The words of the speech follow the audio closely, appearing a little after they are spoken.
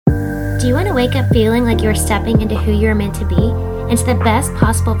Do you want to wake up feeling like you're stepping into who you're meant to be, into the best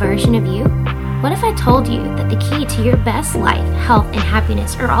possible version of you? What if I told you that the key to your best life, health, and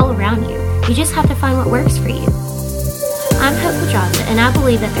happiness are all around you? You just have to find what works for you. I'm Hope Pedraza, and I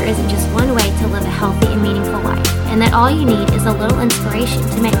believe that there isn't just one way to live a healthy and meaningful life, and that all you need is a little inspiration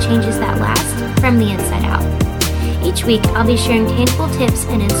to make changes that last from the inside out. Each week, I'll be sharing tangible tips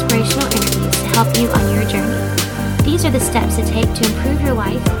and inspirational interviews to help you on your journey. These are the steps to take to improve your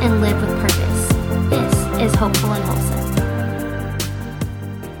life and live with purpose. This is Hopeful and Wholesome.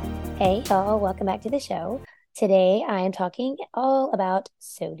 Hey y'all, welcome back to the show. Today I am talking all about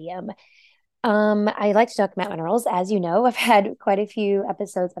sodium. I like to talk about minerals. As you know, I've had quite a few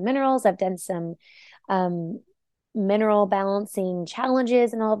episodes of minerals. I've done some mineral balancing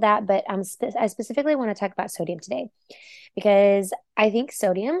challenges and all of that, but I specifically want to talk about sodium today because I think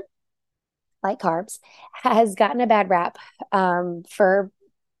sodium, like carbs, has gotten a bad rap I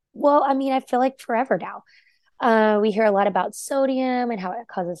feel like forever now. We hear a lot about sodium and how it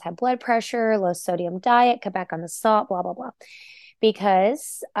causes high blood pressure, low sodium diet, cut back on the salt, blah, blah, blah.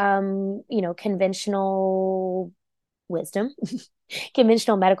 Because, conventional wisdom,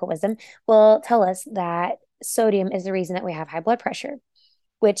 conventional medical wisdom will tell us that sodium is the reason that we have high blood pressure,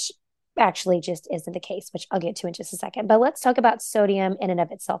 which actually just isn't the case, which I'll get to in just a second. But let's talk about sodium in and of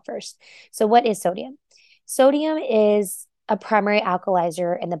itself first. So what is sodium? Sodium is a primary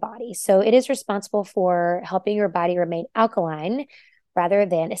alkalizer in the body. So it is responsible for helping your body remain alkaline rather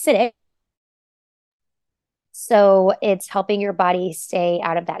than acidic. So it's helping your body stay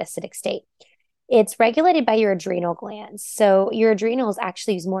out of that acidic state. It's regulated by your adrenal glands. So your adrenals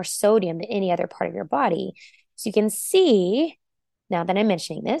actually use more sodium than any other part of your body. So you can see, now that I'm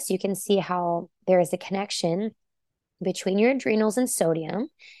mentioning this, you can see how there is a connection between your adrenals and sodium,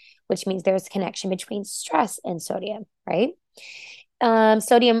 which means there's a connection between stress and sodium, right?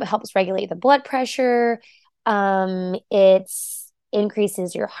 Sodium helps regulate the blood pressure. It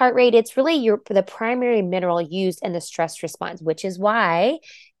increases your heart rate. It's really the primary mineral used in the stress response, which is why,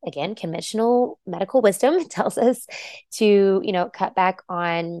 again, conventional medical wisdom tells us to, cut back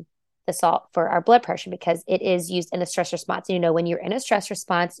on the salt for our blood pressure because it is used in the stress response. When you're in a stress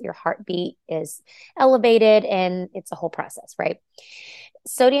response, your heartbeat is elevated and it's a whole process, right?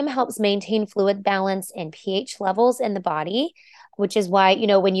 Sodium helps maintain fluid balance and pH levels in the body, which is why,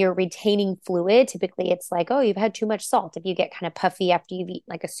 when you're retaining fluid, typically it's like, oh, you've had too much salt. If you get kind of puffy after you've eaten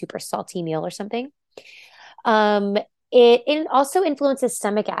like a super salty meal or something. It also influences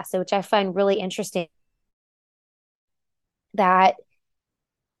stomach acid, which I find really interesting, that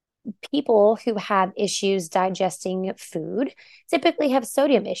people who have issues digesting food typically have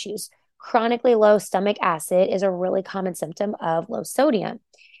sodium issues. Chronically low stomach acid is a really common symptom of low sodium.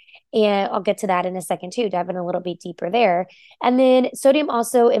 And I'll get to that in a second too, diving a little bit deeper there. And then sodium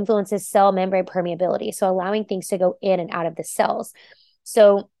also influences cell membrane permeability, so allowing things to go in and out of the cells.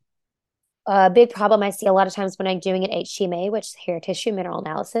 So a big problem I see a lot of times when I'm doing an HTMA, which is hair tissue mineral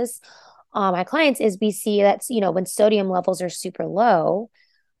analysis, on my clients is we see that, when sodium levels are super low,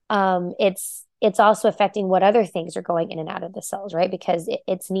 it's also affecting what other things are going in and out of the cells, right? Because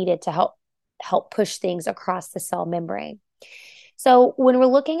it's needed to help push things across the cell membrane. So when we're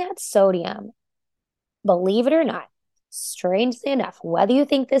looking at sodium, believe it or not, strangely enough, whether you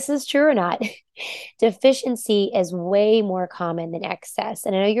think this is true or not, deficiency is way more common than excess.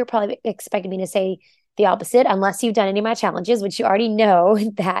 And I know you're probably expecting me to say the opposite, unless you've done any of my challenges, which you already know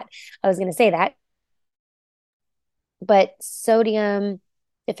that I was going to say that. But sodium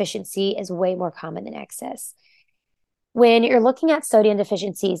deficiency is way more common than excess. When you're looking at sodium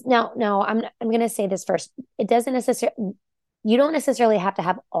deficiencies, now I'm going to say this first. You don't necessarily have to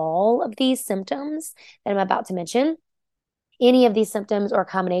have all of these symptoms that I'm about to mention. Any of these symptoms or a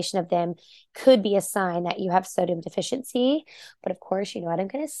combination of them could be a sign that you have sodium deficiency. But of course, you know what I'm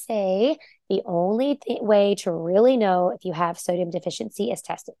going to say. The only way to really know if you have sodium deficiency is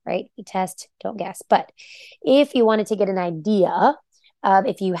test it, right? You test, don't guess. But if you wanted to get an idea of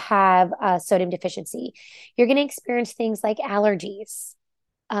if you have sodium deficiency, you're going to experience things like allergies,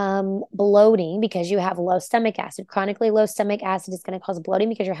 bloating because you have low stomach acid. Chronically low stomach acid is going to cause bloating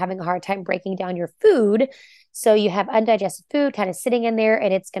because you're having a hard time breaking down your food. So you have undigested food kind of sitting in there,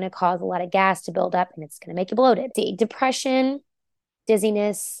 and it's going to cause a lot of gas to build up, and it's going to make you bloated. Depression,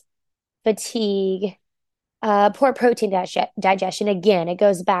 dizziness, fatigue, poor protein digestion. Again, it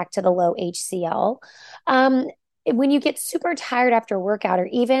goes back to the low HCl. When you get super tired after workout, or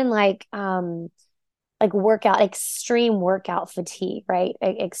even like extreme workout fatigue, right?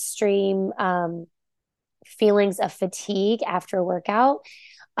 Extreme feelings of fatigue after a workout.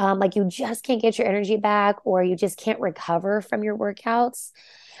 Like you just can't get your energy back, or you just can't recover from your workouts.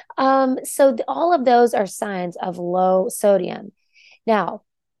 All of those are signs of low sodium. Now,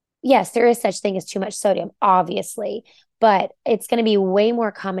 yes, there is such thing as too much sodium, obviously, but it's going to be way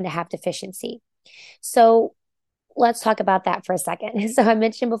more common to have deficiency. So let's talk about that for a second. So I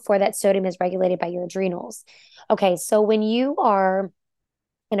mentioned before that sodium is regulated by your adrenals. Okay, so when you are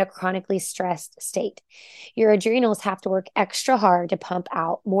in a chronically stressed state, your adrenals have to work extra hard to pump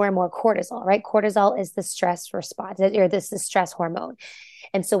out more and more cortisol, right? Cortisol is the stress response, or this is stress hormone.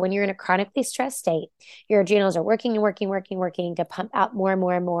 And so when you're in a chronically stressed state, your adrenals are working and working, working, working to pump out more and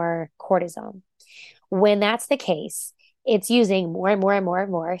more and more cortisol. When that's the case, it's using more and more and more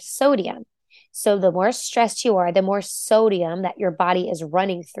and more sodium. So the more stressed you are, the more sodium that your body is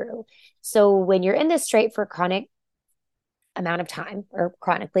running through. So when you're in this state for a chronic amount of time or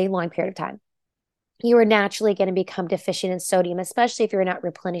chronically long period of time, you are naturally going to become deficient in sodium, especially if you're not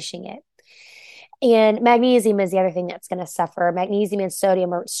replenishing it. And magnesium is the other thing that's going to suffer. Magnesium and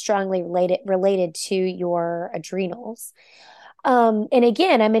sodium are strongly related to your adrenals. And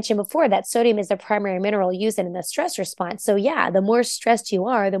again, I mentioned before that sodium is the primary mineral used in the stress response. So yeah, the more stressed you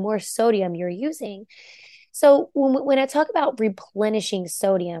are, the more sodium you're using. So when I talk about replenishing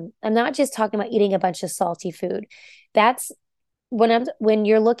sodium, I'm not just talking about eating a bunch of salty food. That's when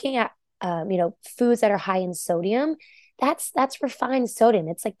you're looking at foods that are high in sodium, that's refined sodium.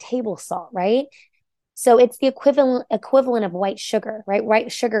 It's like table salt, right? So it's the equivalent of white sugar, right?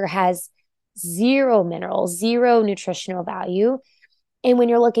 White sugar has zero minerals, zero nutritional value. And when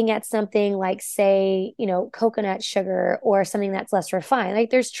you're looking at something like, say, coconut sugar or something that's less refined, like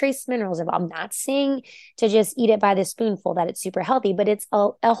there's trace minerals involved. I'm not saying to just eat it by the spoonful that it's super healthy, but it's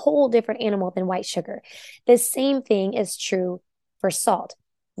a whole different animal than white sugar. The same thing is true for salt.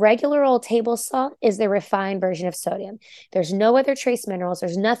 Regular old table salt is the refined version of sodium. There's no other trace minerals.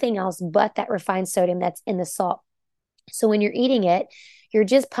 There's nothing else but that refined sodium that's in the salt. So when you're eating it, you're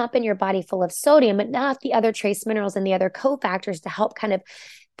just pumping your body full of sodium, but not the other trace minerals and the other cofactors to help kind of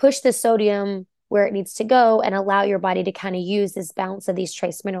push the sodium where it needs to go and allow your body to kind of use this balance of these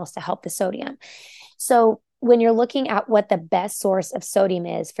trace minerals to help the sodium. So when you're looking at what the best source of sodium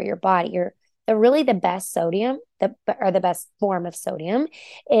is for your body, the best sodium, or the best form of sodium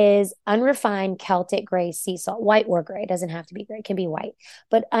is unrefined Celtic gray sea salt, white or gray. It doesn't have to be gray, it can be white,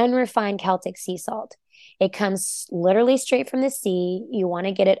 but unrefined Celtic sea salt. It comes literally straight from the sea. You want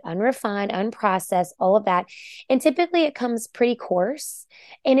to get it unrefined, unprocessed, all of that. And typically it comes pretty coarse.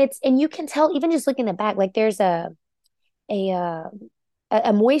 And you can tell even just looking at the back, like there's a uh,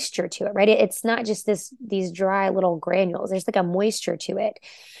 a moisture to it, right? It's not just these dry little granules. There's like a moisture to it.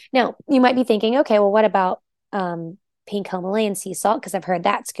 Now, you might be thinking, okay, well, what about pink Himalayan sea salt? Because I've heard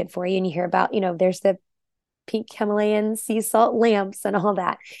that's good for you. And you hear about, there's the pink Himalayan sea salt lamps and all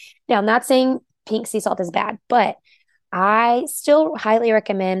that. Now, I'm not saying pink sea salt is bad, but I still highly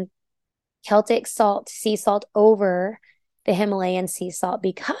recommend Celtic salt, sea salt over the Himalayan sea salt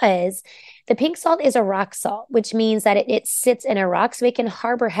because the pink salt is a rock salt, which means that it sits in a rock, so it can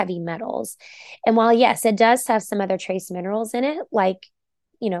harbor heavy metals. And while, yes, it does have some other trace minerals in it, like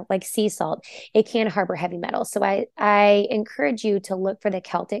sea salt, it can harbor heavy metals. So I encourage you to look for the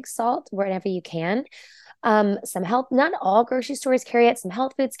Celtic salt wherever you can. Some health, not all grocery stores carry it. Some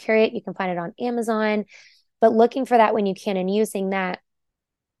health foods carry it. You can find it on Amazon, but looking for that when you can and using that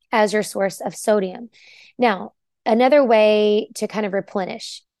as your source of sodium. Now, another way to kind of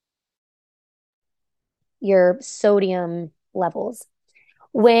replenish your sodium levels.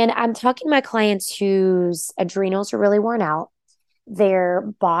 When I'm talking to my clients whose adrenals are really worn out, their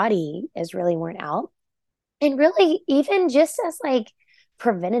body is really worn out, and really even just as like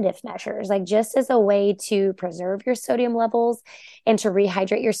preventative measures, like just as a way to preserve your sodium levels and to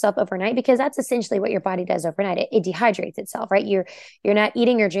rehydrate yourself overnight, because that's essentially what your body does overnight. It dehydrates itself, right? You're not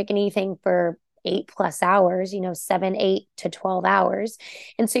eating or drinking anything for 8+ hours, 7, 8 to 12 hours.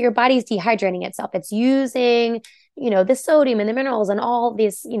 And so your body's dehydrating itself. It's using, the sodium and the minerals and all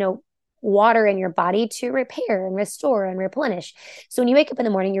this, water in your body to repair and restore and replenish. So when you wake up in the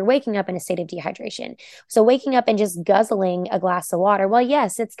morning, you're waking up in a state of dehydration. So waking up and just guzzling a glass of water, well,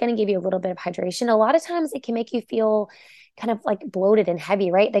 yes, it's going to give you a little bit of hydration. A lot of times it can make you feel kind of like bloated and heavy,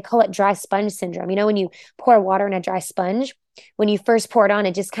 right? They call it dry sponge syndrome. When you pour water in a dry sponge, when you first pour it on,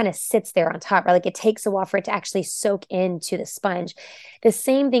 it just kind of sits there on top, right? Like it takes a while for it to actually soak into the sponge. The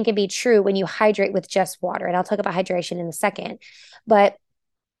same thing can be true when you hydrate with just water. And I'll talk about hydration in a second. But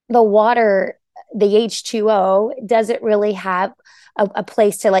the water the H2O doesn't really have a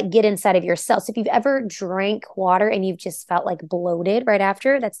place to like get inside of your cells. So if you've ever drank water and you've just felt like bloated right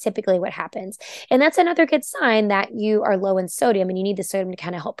after, that's typically what happens. And that's another good sign that you are low in sodium and you need the sodium to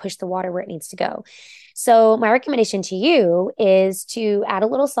kind of help push the water where it needs to go. So my recommendation to you is to add a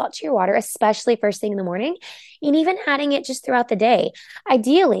little salt to your water, especially first thing in the morning, and even adding it just throughout the day.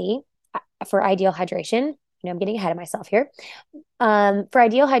 Ideally, for ideal hydration, I'm getting ahead of myself here. For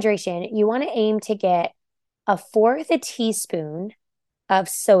ideal hydration, you want to aim to get a fourth a teaspoon of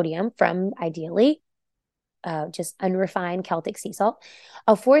sodium from ideally just unrefined Celtic sea salt,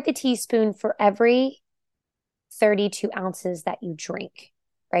 a fourth a teaspoon for every 32 ounces that you drink,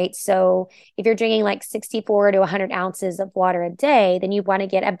 right? So if you're drinking like 64 to 100 ounces of water a day, then you want to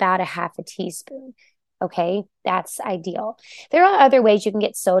get about a half a teaspoon. Okay, that's ideal. There are other ways you can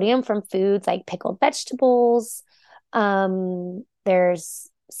get sodium from foods like pickled vegetables. There's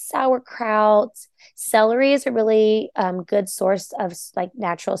sauerkraut. Celery is a really good source of like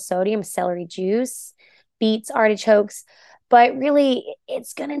natural sodium, celery juice, beets, artichokes. But really,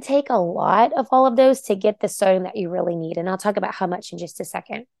 it's going to take a lot of all of those to get the sodium that you really need. And I'll talk about how much in just a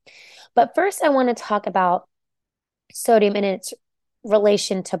second. But first, I want to talk about sodium in its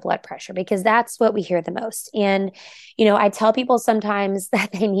relation to blood pressure because that's what we hear the most. And, I tell people sometimes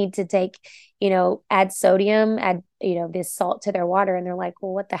that they need to take, add sodium, add, this salt to their water. And they're like,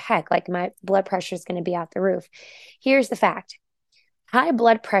 well, what the heck? Like my blood pressure is going to be out the roof. Here's the fact. High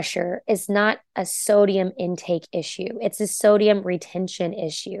blood pressure is not a sodium intake issue. It's a sodium retention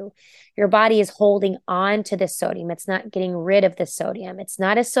issue. Your body is holding on to the sodium. It's not getting rid of the sodium. It's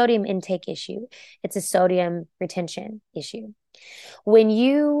not a sodium intake issue. It's a sodium retention issue. When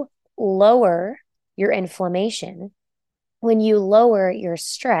you lower your inflammation, when you lower your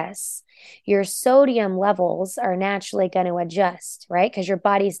stress, your sodium levels are naturally going to adjust, right? Because your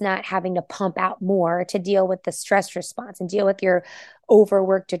body's not having to pump out more to deal with the stress response and deal with your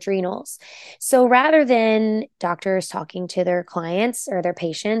overworked adrenals. So rather than doctors talking to their clients or their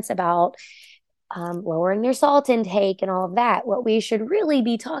patients about lowering their salt intake and all of that, what we should really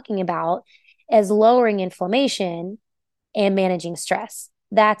be talking about is lowering inflammation and managing stress.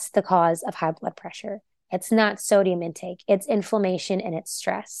 That's the cause of high blood pressure. It's not sodium intake, it's inflammation and it's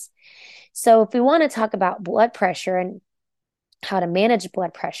stress. So, if we want to talk about blood pressure and how to manage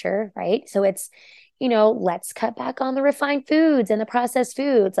blood pressure, right? So, it's, let's cut back on the refined foods and the processed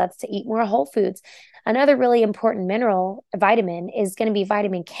foods. Let's to eat more whole foods. Another really important mineral, vitamin, is going to be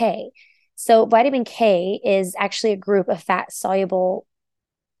vitamin K. So, vitamin K is actually a group of fat soluble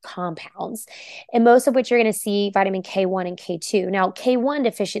compounds, and most of which you're going to see vitamin K1 and K2. Now, K1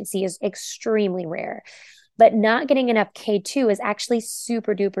 deficiency is extremely rare, but not getting enough K2 is actually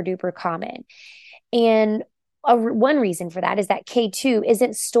super duper duper common. And one reason for that is that K2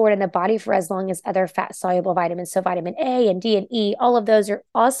 isn't stored in the body for as long as other fat soluble vitamins. So vitamin A and D and E, all of those are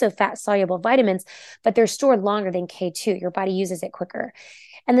also fat soluble vitamins, but they're stored longer than K2. Your body uses it quicker.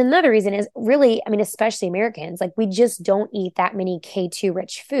 And then another reason is really, especially Americans, like we just don't eat that many K2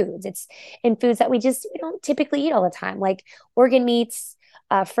 rich foods. It's in foods that we don't typically eat all the time, like organ meats,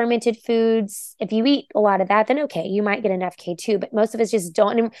 fermented foods. If you eat a lot of that, then okay, you might get enough K2, but most of us just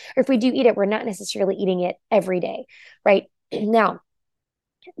don't. Or if we do eat it, we're not necessarily eating it every day, right? Now,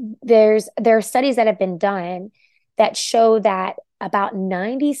 there are studies that have been done that show that about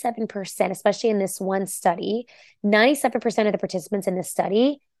 97%, especially in this one study, 97% of the participants in this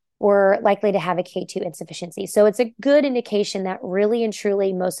study were likely to have a K2 insufficiency. So it's a good indication that really and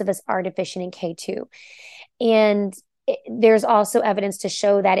truly most of us are deficient in K2. And there's also evidence to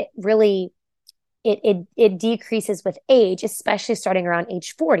show that it decreases with age, especially starting around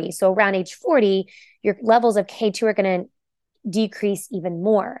age 40. So around age 40, your levels of K2 are going to decrease even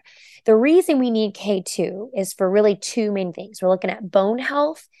more. The reason we need K2 is for really two main things. We're looking at bone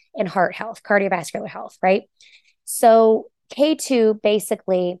health and heart health, cardiovascular health, right? So K2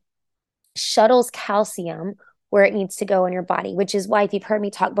 basically shuttles calcium where it needs to go in your body, which is why if you've heard me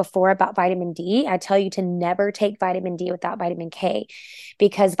talk before about vitamin D, I tell you to never take vitamin D without vitamin K,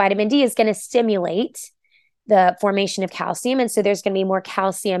 because vitamin D is going to stimulate the formation of calcium. And so there's going to be more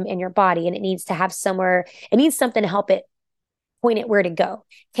calcium in your body and it needs to have it needs something to help it point it where to go.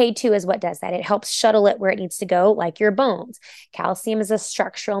 K2 is what does that. It helps shuttle it where it needs to go, like your bones. Calcium is a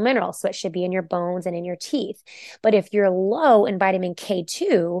structural mineral, so it should be in your bones and in your teeth. But if you're low in vitamin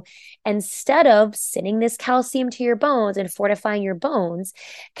K2, instead of sending this calcium to your bones and fortifying your bones,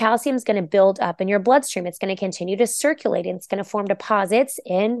 calcium is going to build up in your bloodstream. It's going to continue to circulate and it's going to form deposits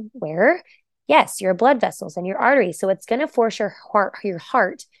in where? Yes, your blood vessels and your arteries. So it's going to force your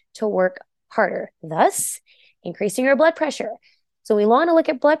heart to work harder, thus increasing your blood pressure. So we want to look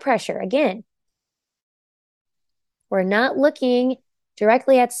at blood pressure. Again, we're not looking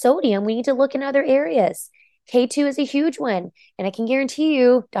directly at sodium. We need to look in other areas. K2 is a huge one. And I can guarantee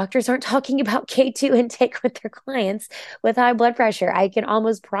you, doctors aren't talking about K2 intake with their clients with high blood pressure. I can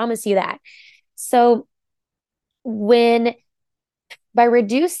almost promise you that. So, when by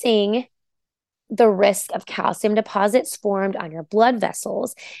reducing the risk of calcium deposits formed on your blood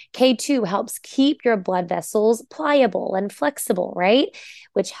vessels, K2 helps keep your blood vessels pliable and flexible, right?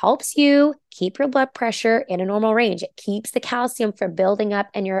 Which helps you keep your blood pressure in a normal range. It keeps the calcium from building up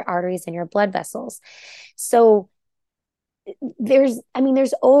in your arteries and your blood vessels. So there's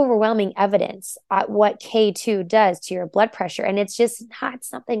overwhelming evidence at what K2 does to your blood pressure, and it's just not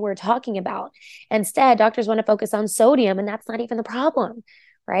something we're talking about. Instead, doctors want to focus on sodium, and that's not even the problem,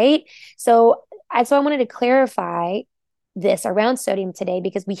 right? So I wanted to clarify this around sodium today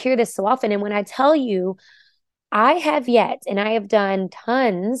because we hear this so often. And when I tell you, I have yet, and I have done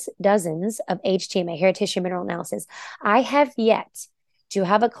dozens of HTMA, hair tissue mineral analysis, I have yet to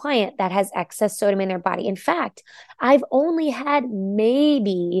have a client that has excess sodium in their body. In fact, I've only had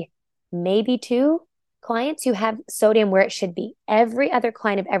maybe two clients who have sodium where it should be. Every other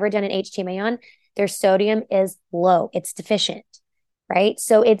client I've ever done an HTMA on, their sodium is low. It's deficient, right?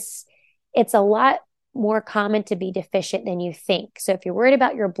 So it's a lot more common to be deficient than you think. So if you're worried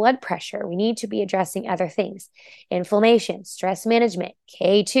about your blood pressure, we need to be addressing other things. Inflammation, stress management,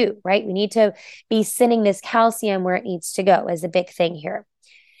 K2, right? We need to be sending this calcium where it needs to go is a big thing here.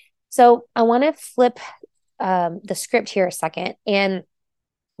 So I want to flip the script here a second and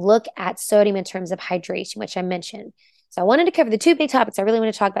look at sodium in terms of hydration, which I mentioned. So I wanted to cover the two big topics I really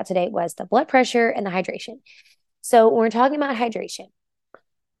want to talk about today was the blood pressure and the hydration. So when we're talking about hydration,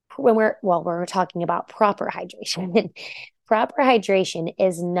 when we're talking about proper hydration. Proper hydration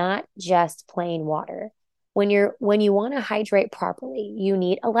is not just plain water. When you want to hydrate properly, you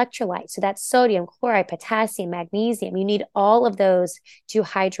need electrolytes. So that's sodium, chloride, potassium, magnesium. You need all of those to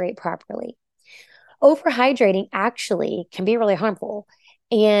hydrate properly. Overhydrating actually can be really harmful.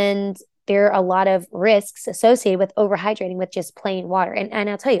 And there are a lot of risks associated with overhydrating with just plain water. And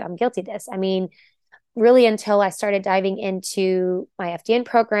I'll tell you, I'm guilty of this. I mean, really until I started diving into my FDN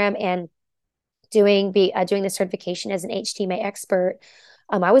program and doing the certification as an HTMA expert,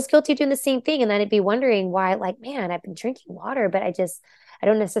 I was guilty of doing the same thing. And then I'd be wondering why, like, man, I've been drinking water, but I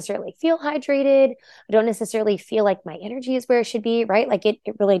don't necessarily feel hydrated. I don't necessarily feel like my energy is where it should be, right? Like it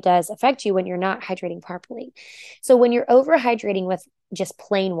really does affect you when you're not hydrating properly. So when you're overhydrating with just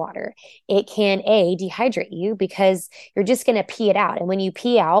plain water, it can dehydrate you because you're just going to pee it out. And when you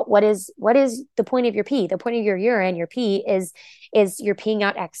pee out, what is the point of your pee? The point of your urine, your pee is you're peeing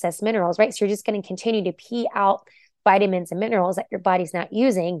out excess minerals, right? So you're just going to continue to pee out vitamins and minerals that your body's not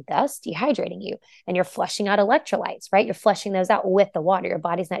using, thus dehydrating you. And you're flushing out electrolytes, right? You're flushing those out with the water. Your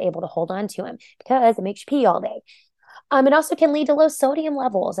body's not able to hold on to them because it makes you pee all day. It also can lead to low sodium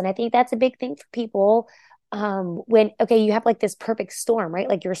levels. And I think that's a big thing for people. When, okay, you have like this perfect storm, right?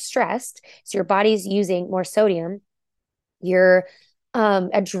 Like you're stressed. So your body's using more sodium. Your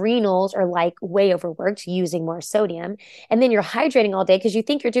adrenals are like way overworked using more sodium, and then you're hydrating all day because you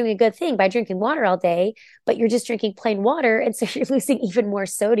think you're doing a good thing by drinking water all day, but you're just drinking plain water, and so you're losing even more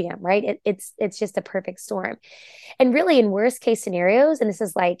sodium, right? It's just a perfect storm. And really, in worst case scenarios, and this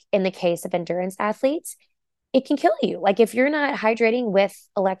is like in the case of endurance athletes, it can kill you. Like if you're not hydrating with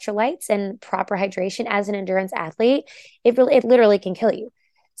electrolytes and proper hydration as an endurance athlete, it literally can kill you.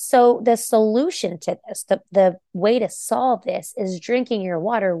 So the solution to this, the way to solve this is drinking your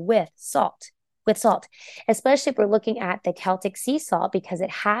water with salt, especially if we're looking at the Celtic sea salt because it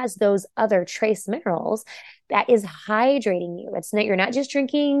has those other trace minerals that is hydrating you. It's not, you're not just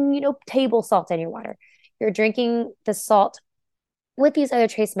drinking, table salt in your water. You're drinking the salt with these other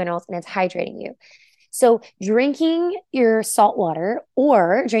trace minerals and it's hydrating you. So drinking your salt water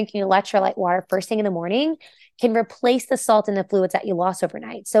or drinking electrolyte water first thing in the morning can replace the salt and the fluids that you lost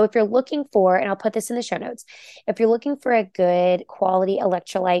overnight. So if you're looking for, and I'll put this in the show notes, if you're looking for a good quality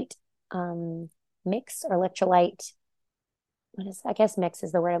electrolyte mix or electrolyte, I guess mix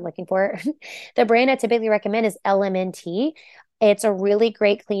is the word I'm looking for. The brand I typically recommend is LMNT. It's a really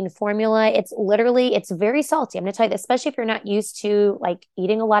great clean formula. It's very salty. I'm going to tell you this, especially if you're not used to like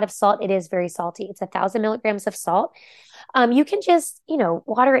eating a lot of salt, it is very salty. It's 1,000 milligrams of salt. You can just,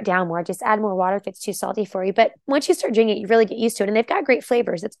 water it down more, just add more water if it's too salty for you. But once you start drinking it, you really get used to it. And they've got great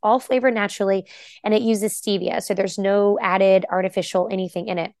flavors. It's all flavored naturally and it uses stevia. So there's no added artificial anything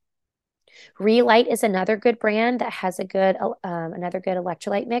in it. Relight is another good brand that has another good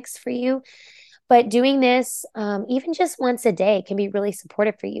electrolyte mix for you. But doing this, even just once a day can be really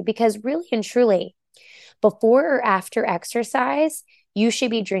supportive for you because really and truly, before or after exercise, you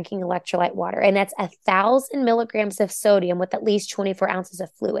should be drinking electrolyte water. And that's 1,000 milligrams of sodium with at least 24 ounces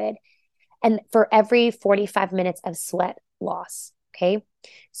of fluid. And for every 45 minutes of sweat loss. Okay.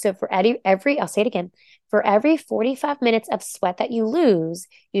 So for I'll say it again, for every 45 minutes of sweat that you lose,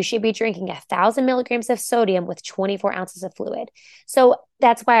 you should be drinking 1,000 milligrams of sodium with 24 ounces of fluid. So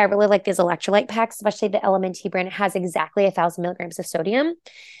that's why I really like these electrolyte packs, especially the LMNT brand. It has exactly 1,000 milligrams of sodium.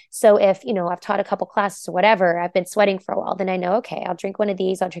 So if, I've taught a couple classes or whatever, I've been sweating for a while, then I know, okay, I'll drink one of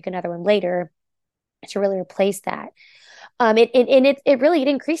these, I'll drink another one later to really replace that. It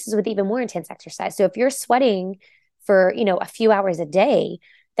increases with even more intense exercise. So if you're sweating for, a few hours a day,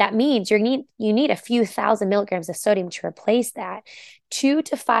 that means you need a few thousand milligrams of sodium to replace that. 2,000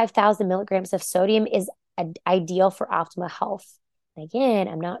 to 5,000 milligrams of sodium is ideal for optimal health. And again,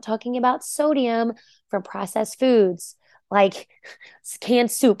 I'm not talking about sodium from processed foods like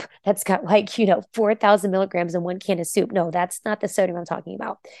canned soup that's got 4,000 milligrams in one can of soup. No, that's not the sodium I'm talking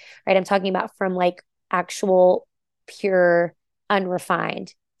about, right? I'm talking about from actual pure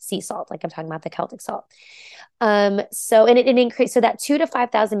unrefined sea salt, like I'm talking about the Celtic salt. So it increased, so that 2,000 to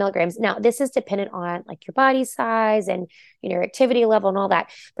 5,000 milligrams. Now, this is dependent on your body size and your activity level and all that.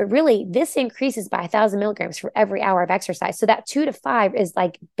 But really, this increases by 1,000 milligrams for every hour of exercise. So that 2 to 5 is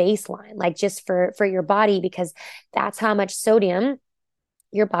baseline, just for your body, because that's how much sodium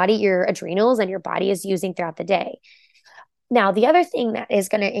your body, your adrenals, and your body is using throughout the day. Now, the other thing that is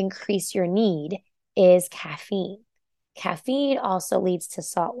going to increase your need is caffeine. Caffeine also leads to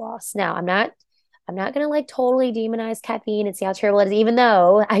salt loss. Now, I'm not going to totally demonize caffeine and see how terrible it is, even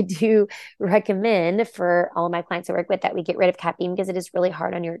though I do recommend for all of my clients I work with that we get rid of caffeine because it is really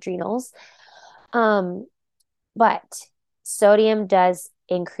hard on your adrenals. But sodium does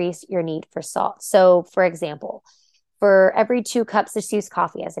increase your need for salt. So for example, for every 2 cups, let's use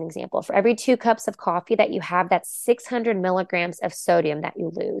coffee as an example. For every 2 cups of coffee that you have, that's 600 milligrams of sodium that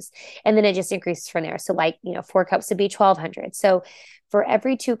you lose. And then it just increases from there. So 4 cups would be 1,200. So for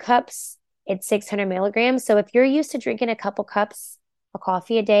every 2 cups, it's 600 milligrams. So if you're used to drinking a couple cups of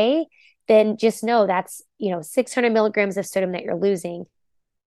coffee a day, then just know that's, 600 milligrams of sodium that you're losing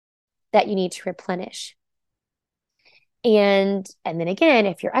that you need to replenish. And then again,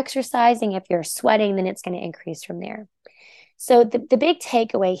 if you're exercising, if you're sweating, then it's going to increase from there. So the big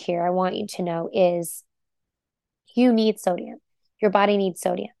takeaway here I want you to know is you need sodium. Your body needs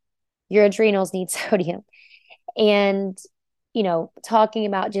sodium. Your adrenals need sodium. And, talking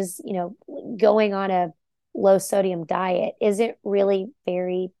about just, going on a low sodium diet isn't really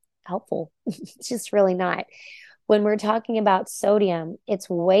very helpful. It's just really not. When we're talking about sodium, it's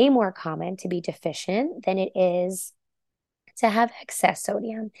way more common to be deficient than it is to have excess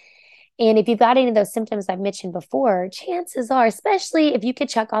sodium. And if you've got any of those symptoms I've mentioned before, chances are, especially if you could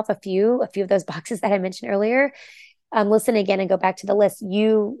check off a few of those boxes that I mentioned earlier, listen again and go back to the list,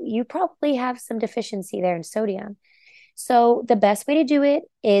 you probably have some deficiency there in sodium. So the best way to do it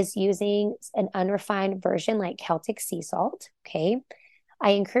is using an unrefined version like Celtic sea salt. Okay.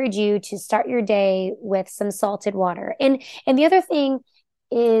 I encourage you to start your day with some salted water. And the other thing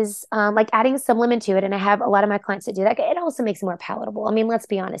is adding some lemon to it. And I have a lot of my clients that do that. It also makes it more palatable. I mean, let's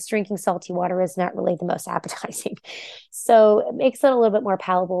be honest, drinking salty water is not really the most appetizing. So it makes it a little bit more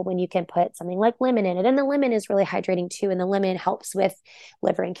palatable when you can put something like lemon in it. And the lemon is really hydrating too. And the lemon helps with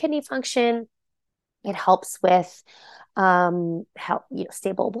liver and kidney function. It helps with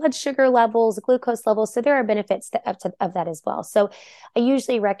stable blood sugar levels, glucose levels. So there are benefits of that as well. So I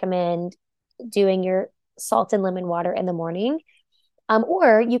usually recommend doing your salt and lemon water in the morning.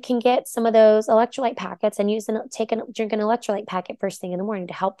 Or you can get some of those electrolyte packets and drink an electrolyte packet first thing in the morning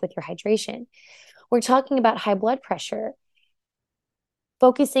to help with your hydration. We're talking about high blood pressure.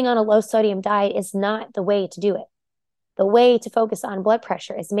 Focusing on a low sodium diet is not the way to do it. The way to focus on blood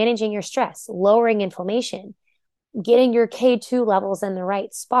pressure is managing your stress, lowering inflammation, getting your K2 levels in the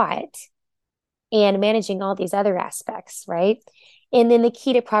right spot, and managing all these other aspects, right? And then the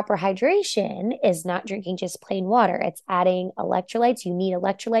key to proper hydration is not drinking just plain water. It's adding electrolytes. You need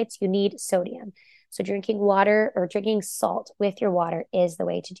electrolytes. You need sodium. So drinking water or drinking salt with your water is the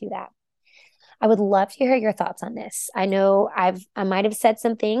way to do that. I would love to hear your thoughts on this. I know I might have said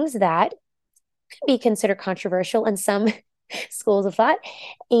some things that could be considered controversial in some schools of thought.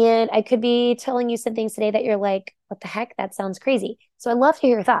 And I could be telling you some things today that you're like, what the heck? That sounds crazy. So I'd love to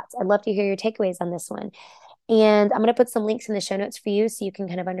hear your thoughts. I'd love to hear your takeaways on this one. And I'm going to put some links in the show notes for you so you can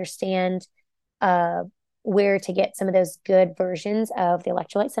kind of understand where to get some of those good versions of the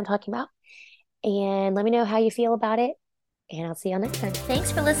electrolytes I'm talking about. And let me know how you feel about it. And I'll see you on next time.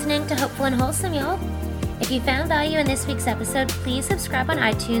 Thanks for listening to Hopeful and Wholesome, y'all. If you found value in this week's episode, please subscribe on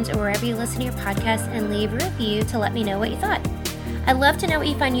iTunes or wherever you listen to your podcast and leave a review to let me know what you thought. I'd love to know what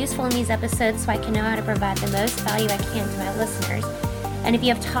you find useful in these episodes so I can know how to provide the most value I can to my listeners. And if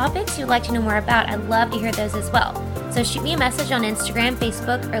you have topics you'd like to know more about, I'd love to hear those as well. So shoot me a message on Instagram,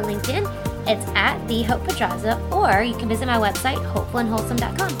 Facebook, or LinkedIn. It's at The Hope Pedraza, or you can visit my website,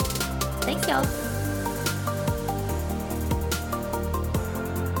 hopefulandwholesome.com. Thanks, y'all.